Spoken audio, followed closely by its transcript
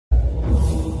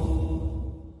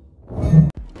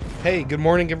Hey, good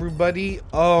morning everybody.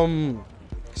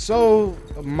 So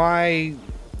my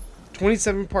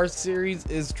 27-part series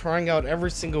is trying out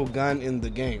every single gun in the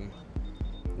game.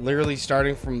 Literally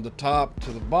starting from the top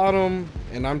to the bottom,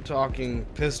 and I'm talking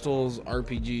pistols,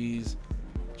 RPGs,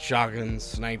 shotguns,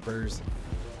 snipers,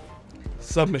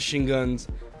 submachine guns.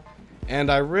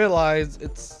 And I realized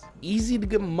it's easy to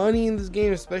get money in this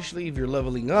game, especially if you're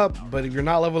leveling up, but if you're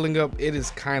not leveling up, it is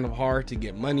kind of hard to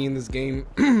get money in this game.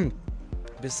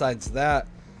 Besides that,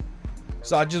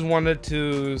 so I just wanted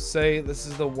to say this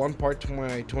is the one part to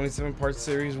my 27-part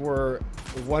series where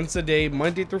once a day,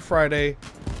 Monday through Friday,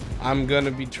 I'm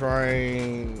gonna be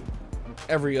trying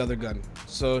every other gun.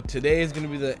 So today is gonna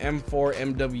be the M4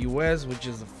 MWS, which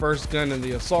is the first gun in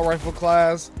the assault rifle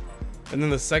class, and then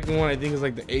the second one I think is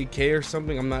like the AK or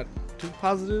something. I'm not too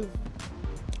positive.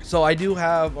 So I do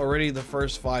have already the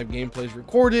first 5 gameplays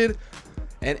recorded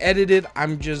and edited.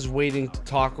 I'm just waiting to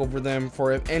talk over them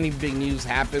for if any big news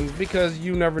happens, because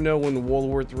you never know when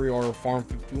WW3 or Farm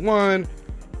 51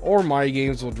 or my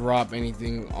games will drop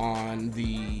anything on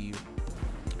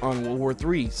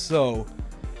WW3. So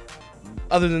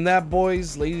other than that,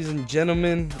 boys, ladies and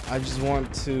gentlemen, I just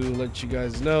want to let you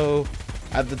guys know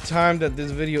at the time that this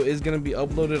video is going to be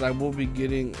uploaded, I will be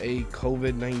getting a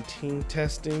COVID-19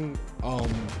 testing.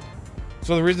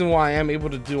 So the reason why I am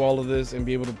able to do all of this and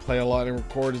be able to play a lot and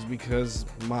record is because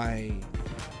my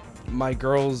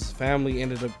girl's family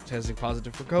ended up testing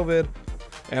positive for COVID,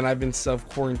 and I've been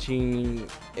self-quarantining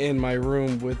in my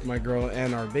room with my girl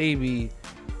and our baby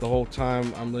the whole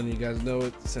time. I'm letting you guys know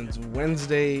it since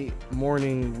Wednesday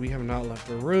morning. We have not left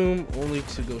our room, only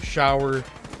to go shower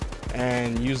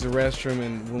and use the restroom,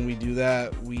 and when we do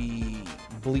that, we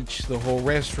bleach the whole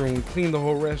restroom, we clean the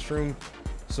whole restroom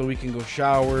so we can go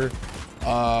shower.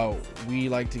 We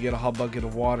like to get a hot bucket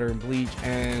of water and bleach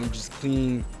and just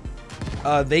clean.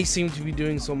 They seem to be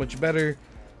doing so much better,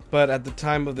 but at the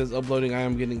time of this uploading, I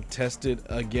am getting tested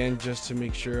again just to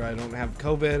make sure I don't have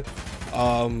COVID.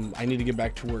 I need to get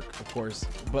back to work, of course.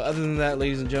 But other than that,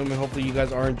 ladies and gentlemen, hopefully you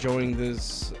guys are enjoying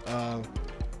this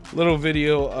little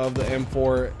video of the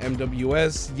M4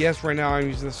 MWS. Yes, right now I'm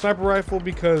using the sniper rifle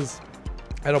because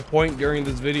at a point during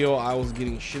this video I was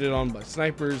getting shitted on by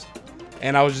snipers,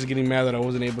 and I was just getting mad that I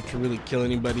wasn't able to really kill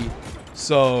anybody.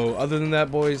 So other than that,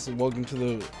 boys, welcome to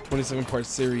the 27-part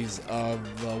series of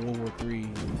the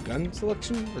WW3 gun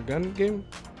selection or gun game,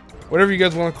 whatever you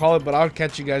guys want to call it. But I'll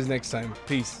catch you guys next time.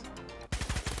 Peace.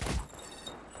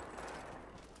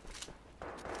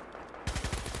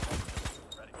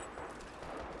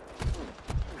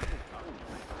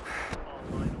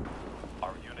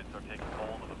 Our units are taking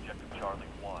hold of objective Charlie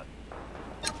 1.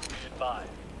 Be advised,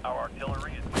 our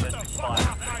artillery is commencing fire.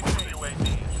 UAV is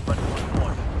ready for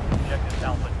deployment. Objective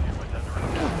Alpha 2 is under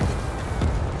attack.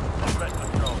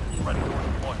 Offensive drone is ready for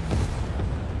deployment.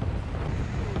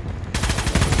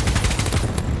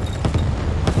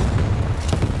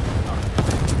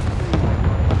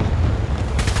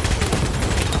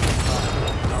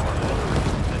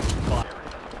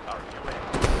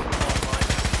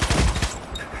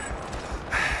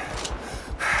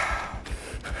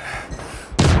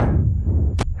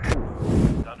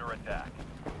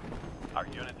 Our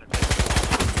units are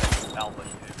taking Alpha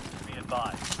 2. Be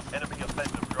advised, enemy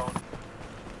offensive drone.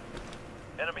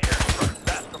 Enemy airstrike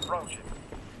fast approaching.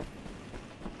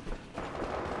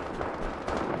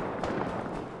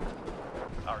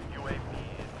 Our UAV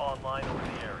is online over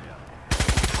the area.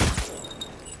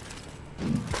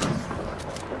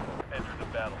 Enter the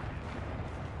battlefield.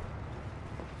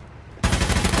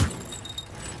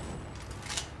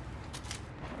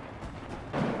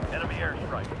 Enemy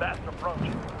airstrike fast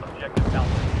approaching. Objective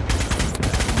Alpha 2.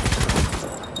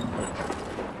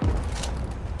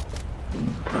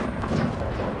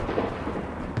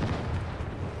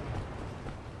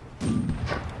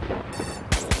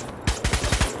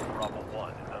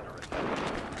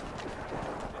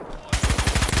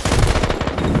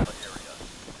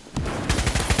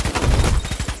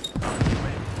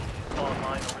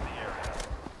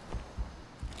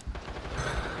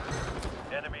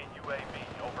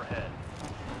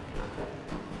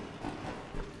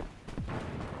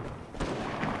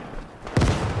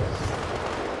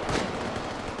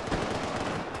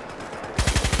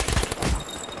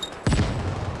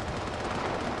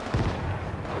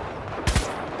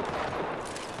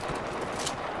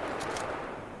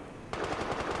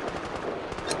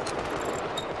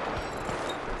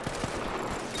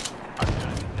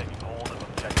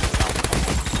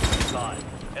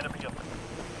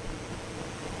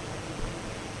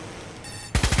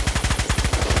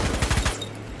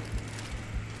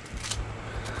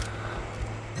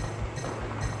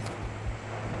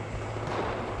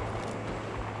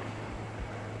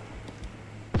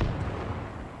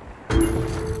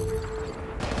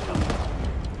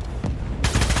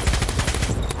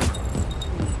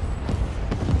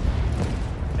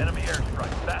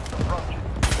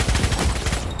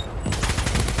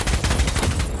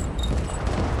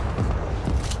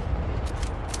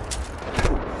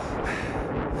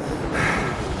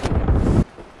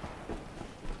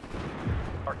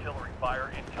 Fire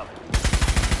incoming.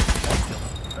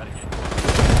 Artillery ready.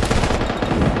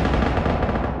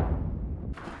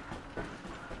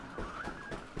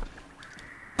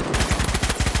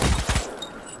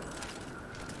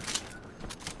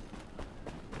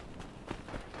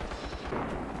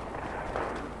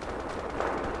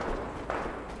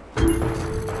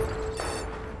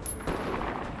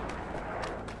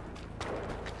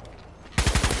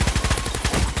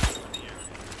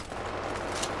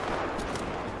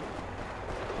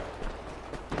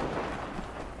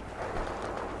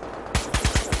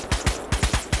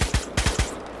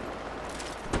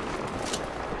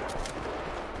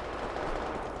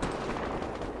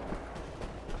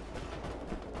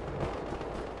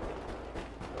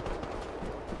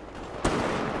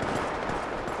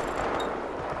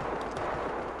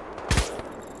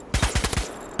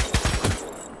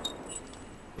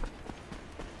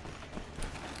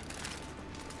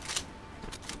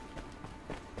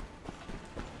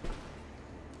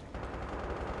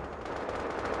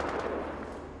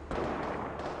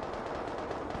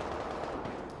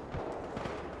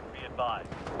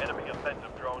 Enemy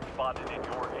offensive drone spotted in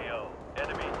your AO.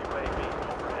 Enemy UAV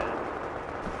overhead.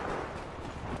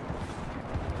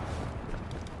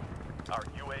 Our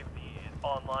UAV is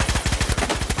online.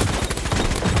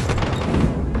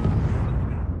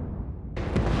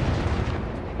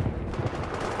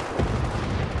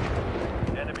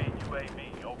 Enemy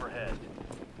UAV overhead.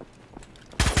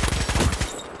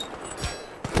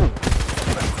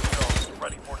 Offensive drone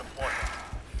ready for deployment.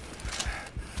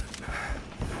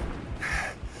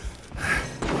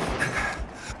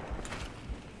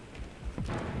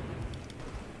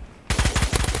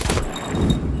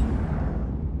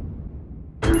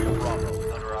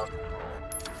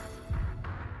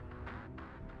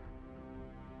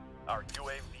 Our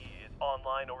UAV is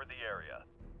online over the area.